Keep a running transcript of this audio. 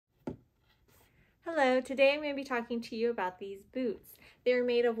Hello, today I'm going to be talking to you about these boots. They're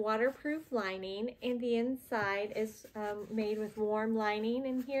made of waterproof lining and the inside is made with warm lining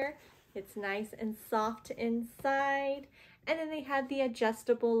in here. It's nice and soft inside. And then they have the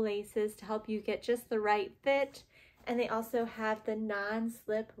adjustable laces to help you get just the right fit. And they also have the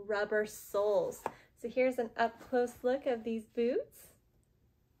non-slip rubber soles. So here's an up-close look of these boots.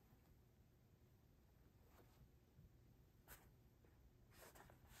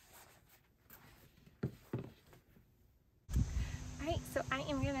 Alright, so I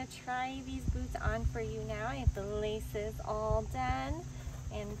am going to try these boots on for you now. I have the laces all done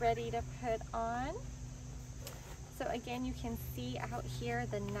and ready to put on. So again, you can see out here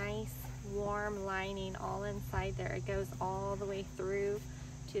the nice warm lining all inside there. It goes all the way through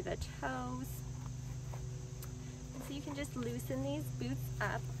to the toes. And so you can just loosen these boots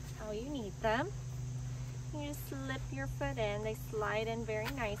up how you need them. You just slip your foot in. They slide in very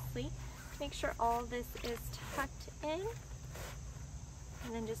nicely. Make sure all this is tucked in.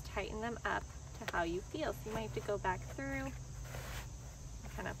 And then just tighten them up to how you feel. So you might have to go back through and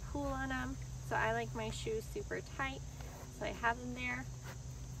kind of pull on them. So I like my shoes super tight, so I have them there.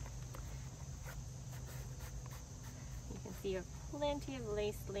 You can see you have plenty of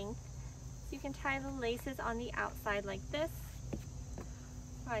lace length. So you can tie the laces on the outside like this,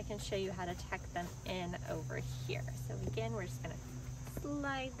 or I can show you how to tuck them in over here. So again, we're just gonna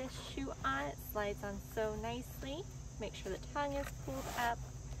slide this shoe on. It slides on so nicely. Make sure the tongue is pulled up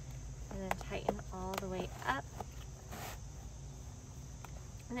and then tighten all the way up.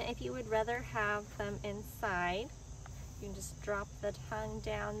 And then if you would rather have them inside, you can just drop the tongue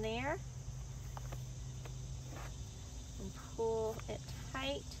down there and pull it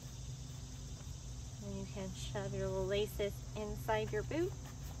tight. And you can shove your little laces inside your boot.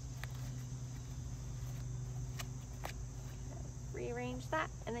 Rearrange that,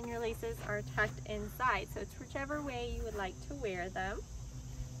 and then your laces are tucked inside, so it's whichever way you would like to wear them.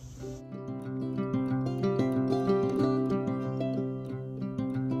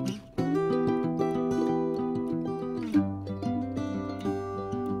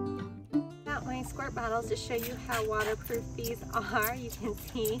 Got my squirt bottles to show you how waterproof these are. You can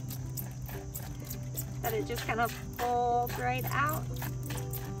see that it just kind of folds right out,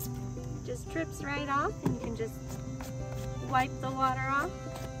 just drips right off, and you can just wipe the water off,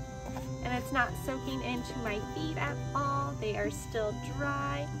 and it's not soaking into my feet at all. They are still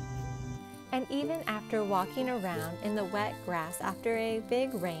dry. And even after walking around in the wet grass after a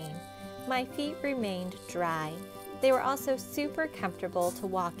big rain, my feet remained dry. They were also super comfortable to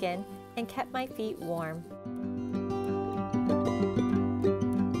walk in and kept my feet warm.